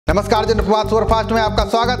नमस्कार, जनप्रवाद सुपरफास्ट में आपका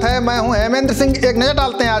स्वागत है। मैं हूं हेमेंद्र सिंह। एक नजर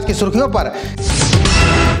डालते हैं आज की सुर्खियों पर।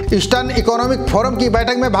 ईस्टर्न इकोनॉमिक फोरम की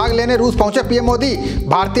बैठक में भाग लेने रूस पहुंचे पीएम मोदी।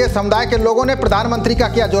 भारतीय समुदाय के लोगों ने प्रधानमंत्री का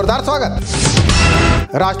किया जोरदार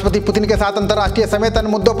स्वागत। राष्ट्रपति पुतिन के साथ अंतर्राष्ट्रीय समेत अन्य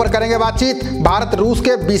मुद्दों पर करेंगे बातचीत। भारत रूस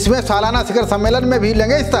के 20वें सालाना शिखर सम्मेलन में भी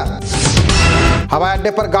लेंगे हिस्सा। हवाई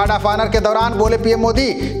अड्डे पर गार्ड ऑफ ऑनर के दौरान बोले पीएम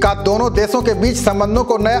मोदी का दोनों देशों के बीच संबंधों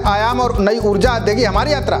को नए आयाम और नई ऊर्जा देगी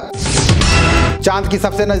हमारी यात्रा। चांद की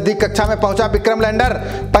सबसे नजदीक कक्षा में पहुंचा विक्रम लैंडर।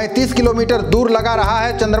 35 किलोमीटर दूर लगा रहा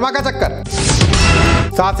है चंद्रमा का चक्कर।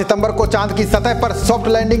 7 सितंबर को चांद की सतह पर सॉफ्ट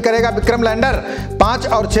लैंडिंग करेगा विक्रम लैंडर। 5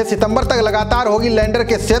 और 6 सितंबर तक लगातार होगी लैंडर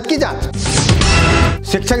के सेहत की जांच।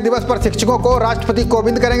 शिक्षक दिवस पर शिक्षकों को राष्ट्रपति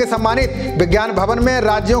कोविंद करेंगे सम्मानित। विज्ञान भवन में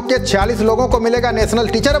राज्यों के 46 लोगों को मिलेगा नेशनल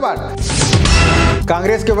टीचर अवार्ड।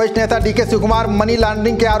 कांग्रेस के वरिष्ठ नेता DK Shiv Kumar money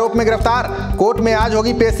laundering के आरोप में गिरफ्तार। कोर्ट में आज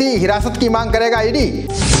होगी पेशी। हिरासत की मांग करेगा ईडी।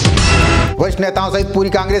 वरिष्ठ नेताओं सहित पूरी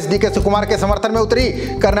कांग्रेस डीके शिव कुमार के समर्थन में उतरी।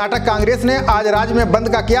 कर्नाटक कांग्रेस ने आज राज्य में बंद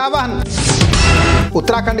का किया आह्वान।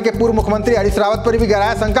 उत्तराखंड के पूर्व मुख्यमंत्री हरीश रावत पर भी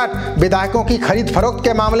गहराया संकट। विधायकों की खरीद फरोख्त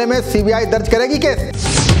के मामले में सीबीआई दर्ज करेगी केस।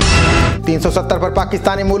 370 पर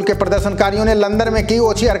पाकिस्तानी मूल के प्रदर्शनकारियों ने लंदन में की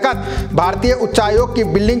ओछी हरकत। भारतीय उच्चायोग की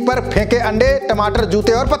बिल्डिंग पर फेंके अंडे, टमाटर,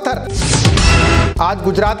 जूते और पत्थर। आज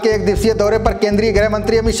गुजरात के एक दिवसीय दौरे पर केंद्रीय गृह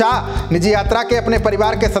मंत्री अमित शाह निजी यात्रा के अपने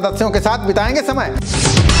परिवार के सदस्यों के साथ बिताएंगे समय।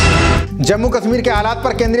 जम्मू कश्मीर के हालात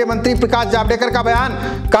पर केंद्रीय मंत्री प्रकाश जावड़ेकर का बयान।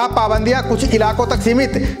 कहा पाबंदियां कुछ इलाकों तक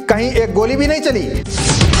सीमित, कहीं एक गोली भी नहीं चली।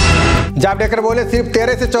 जावड़ेकर बोले सिर्फ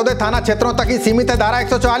 13 से 14 थाना क्षेत्रों तक ही सीमित है धारा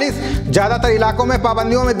 144। ज्यादातर इलाकों में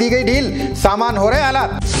पाबंदियों में दी गई ढील, सामान हो रहे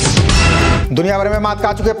हालात। दुनिया भर में मात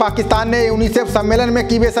खा चुके पाकिस्तान ने यूनिसेफ सम्मेलन में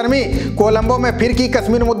की बेशर्मी। कोलंबो में फिर की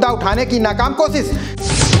कश्मीर मुद्दा उठाने की नाकाम कोशिश।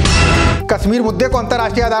 कश्मीर मुद्दे को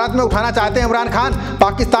अंतर्राष्ट्रीय अदालत में उठाना चाहते हैं इमरान खान।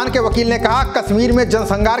 पाकिस्तान के वकील ने कहा कश्मीर में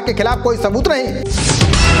जनसंहार के खिलाफ कोई सबूत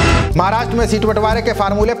नहीं। महाराष्ट्र में सीट बंटवारे के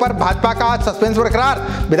फार्मूले पर भाजपा का आज सस्पेंस बरकरार।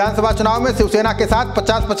 विधानसभा चुनाव में शिवसेना के साथ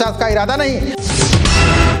 50-50 का इरादा नहीं।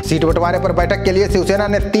 सीट बंटवारे पर बैठक के लिए शिवसेना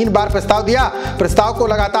ने 3 बार प्रस्ताव दिया। प्रस्ताव को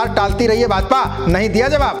लगातार टालती रही है भाजपा, नहीं दिया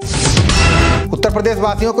जवाब। उत्तर प्रदेश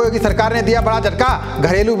वासियों को योगी सरकार ने दिया बड़ा झटका।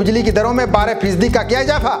 घरेलू बिजली की दरों में 12% का किया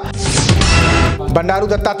इजाफा। बंडारू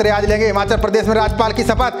दत्तात्रेय आज लेंगे हिमाचल प्रदेश में राज्यपाल की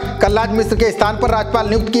शपथ। कलराज मिश्र के स्थान पर राज्यपाल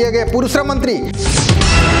नियुक्त किए गए पूर्व श्रम मंत्री।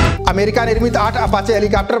 अमेरिका निर्मित 8 अपाचे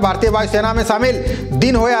हेलीकॉप्टर भारतीय वायुसेना में शामिल।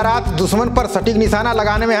 दिन हो या रात दुश्मन पर सटीक निशाना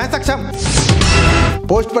लगाने में है सक्षम।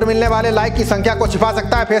 पोस्ट पर मिलने वाले लाइक की संख्या को छिपा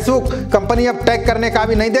सकता है फेसबुक। कंपनी अब टैग करने का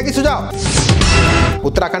भी नहीं देगी सुझाव।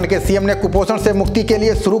 उत्तराखंड के सीएम ने कुपोषण से मुक्ति के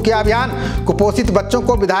लिए शुरू किया अभियान। कुपोषित बच्चों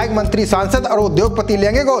को विधायक, मंत्री, सांसद और उद्योगपति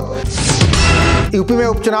लेंगे गोद। यूपी में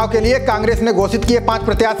उपचुनाव के लिए कांग्रेस ने घोषित किए 5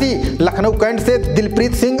 प्रत्याशी। लखनऊ कैंट से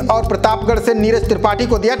दिलप्रीत सिंह और प्रतापगढ़ से नीरज त्रिपाठी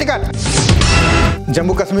को दिया टिकट।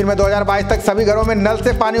 जम्मू कश्मीर में 2022 तक सभी घरों में नल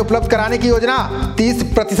से पानी उपलब्ध कराने की योजना।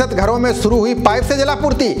 30% घरों में शुरू हुई पाइप से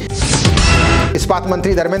जलापूर्ति। इस्पात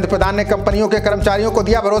मंत्री धर्मेंद्र प्रधान ने कंपनियों के कर्मचारियों को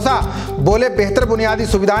दिया भरोसा। बोले बेहतर बुनियादी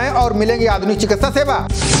सुविधाएं और मिलेंगी आधुनिक चिकित्सा सेवा।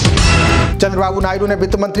 चंद्रबाबू नायडू ने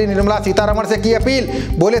वित्त मंत्री निर्मला सीतारमण से की अपील।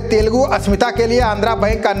 बोले तेलुगु अस्मिता के लिए आंध्रा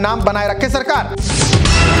बैंक का नाम बनाए रखे सरकार।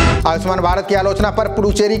 आयुष्मान भारत की आलोचना पर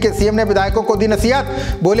पुडुचेरी के सीएम ने विधायकों को दी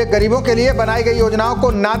नसीहत। बोले गरीबों के लिए बनाई गई योजनाओं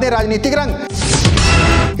को ना दे राजनीतिक रंग।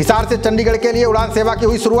 हिसार से चंडीगढ़ के लिए उड़ान सेवा की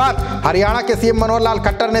हुई शुरुआत। हरियाणा के सीएम मनोहर लाल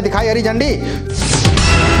खट्टर ने दिखाई हरी झंडी।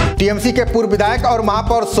 टीएमसी के पूर्व विधायक और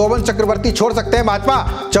महापौर शोभन चक्रवर्ती छोड़ सकते हैं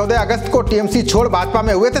भाजपा। 14 अगस्त को टीएमसी छोड़ भाजपा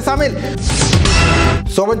में हुए थे शामिल।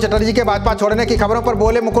 शोभन चटर्जी के भाजपा छोड़ने की खबरों पर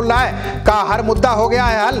बोले मुकुल राय। कहा हर मुद्दा हो गया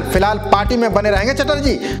है हल, फिलहाल पार्टी में बने रहेंगे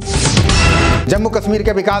चटर्जी। जम्मू कश्मीर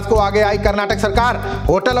के विकास को आगे आई कर्नाटक सरकार।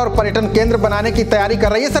 होटल और पर्यटन केंद्र बनाने की तैयारी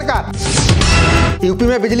कर रही है सरकार। यूपी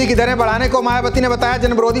में बिजली की दरें बढ़ाने को मायावती ने बताया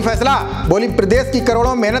जनविरोधी फैसला। बोली प्रदेश की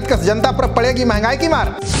करोड़ों मेहनतकश जनता पर पड़ेगी महंगाई की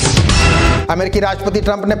मार। अमेरिकी राष्ट्रपति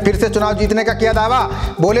ट्रंप ने फिर से चुनाव जीतने का किया दावा।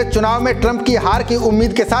 बोले चुनाव में ट्रंप की हार की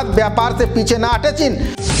उम्मीद के साथ व्यापार से पीछे न हटे चीन।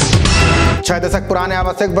 6 दशक पुराने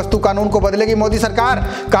आवश्यक वस्तु कानून को बदलेगी मोदी सरकार।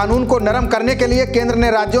 कानून को नरम करने के लिए केंद्र ने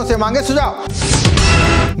राज्यों से मांगे सुझाव।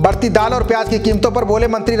 बढ़ती दाल और प्याज की कीमतों पर बोले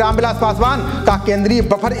मंत्री रामविलास पासवान। का केंद्रीय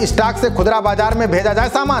बफर स्टॉक से खुदरा बाजार में भेजा जाए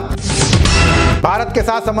सामान। भारत के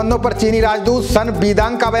साथ संबंधों पर चीनी राजदूत सन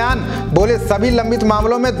बीदांग का बयान। बोले सभी लंबित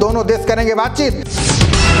मामलों में दोनों देश करेंगे बातचीत।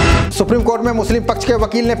 सुप्रीम कोर्ट में मुस्लिम पक्ष के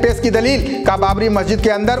वकील ने पेश की दलील। का बाबरी मस्जिद के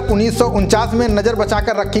अंदर 1949 में नजर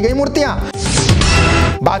बचाकर रखी गई मूर्तियां।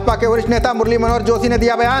 भाजपा के वरिष्ठ नेता मुरली मनोहर जोशी ने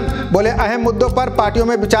दिया बयान। बोले अहम मुद्दों पर पार्टियों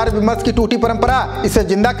में विचार विमर्श की टूटी परंपरा, इसे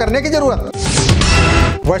जिंदा करने की जरूरत।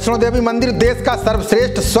 वैष्णो देवी मंदिर देश का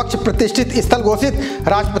सर्वश्रेष्ठ स्वच्छ प्रतिष्ठित स्थल घोषित।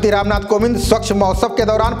 राष्ट्रपति रामनाथ कोविंद स्वच्छ महोत्सव के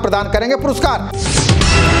दौरान प्रदान करेंगे पुरस्कार।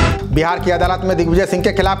 बिहार की अदालत में दिग्विजय सिंह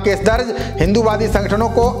के खिलाफ केस दर्ज, हिंदूवादी संगठनों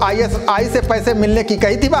को ISI से पैसे मिलने की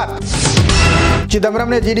कही थी बात। चिदंबरम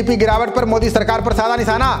ने GDP गिरावट पर मोदी सरकार पर साधा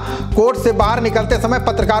निशाना, कोर्ट से बाहर निकलते समय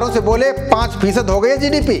पत्रकारों से बोले 5% हो गई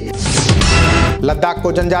GDP। लद्दाख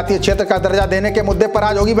को जनजातीय क्षेत्र का दर्जा देने के मुद्दे पर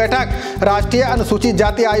आज होगी बैठक, राष्ट्रीय अनुसूचित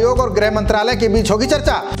जाति आयोग और गृह मंत्रालय के बीच होगी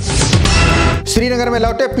चर्चा। श्रीनगर में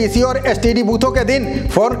लौटे PC और STD बूथों के दिन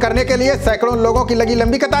फोन करने के लिए सैकड़ों लोगों की लगी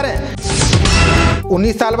लंबी कतारें।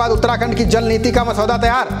 19 साल बाद उत्तराखंड की जल नीति का मसौदा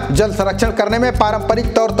तैयार, जल संरक्षण करने में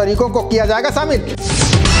पारंपरिक तौर तरीकों को किया जाएगा शामिल।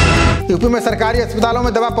 यूपी में सरकारी अस्पतालों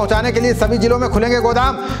में दवा पहुंचाने के लिए सभी जिलों में खुलेंगे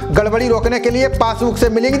गोदाम, गड़बड़ी रोकने के लिए पासबुक से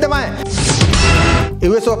मिलेंगी दवाएं।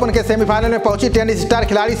 US ओपन के सेमीफाइनल में पहुंची टेनिस स्टार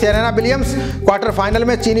खिलाड़ी सेरेना विलियम्स, क्वार्टर फाइनल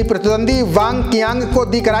में चीनी प्रतिद्वंदी वांग कियांग को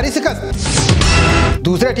दी करारी शिकस्त।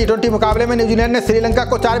 दूसरे T20 मुकाबले में न्यूजीलैंड ने श्रीलंका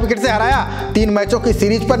को 4 विकेट से हराया। 3 मैचों की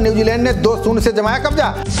सीरीज पर न्यूजीलैंड ने 2-0 से जमाया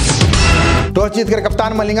कब्जा। टॉस जीतकर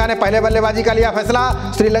कप्तान मलिंगा ने पहले बल्लेबाजी का लिया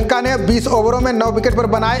फैसला, श्रीलंका ने 20 ओवरों में 9 विकेट पर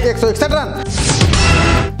बनाए 161 रन।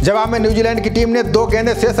 जवाब में न्यूजीलैंड की टीम ने 2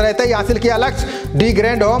 गेंदें शेष रहते ही हासिल किया लक्ष्य। डी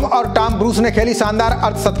ग्रैंडहोम और टॉम ब्रूस ने खेली शानदार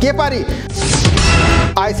अर्धशतकीय पारी।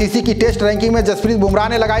 ICC की टेस्ट रैंकिंग में जसप्रीत बुमराह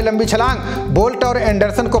ने लगाई लंबी छलांग, बोल्ट और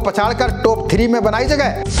एंडरसन को पछाड़कर टॉप 3 में बनाई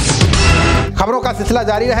जगह। खबरों का सिलसिला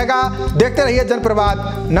जारी रहेगा, देखते रहिए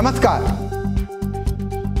जनप्रवाद। नमस्कार।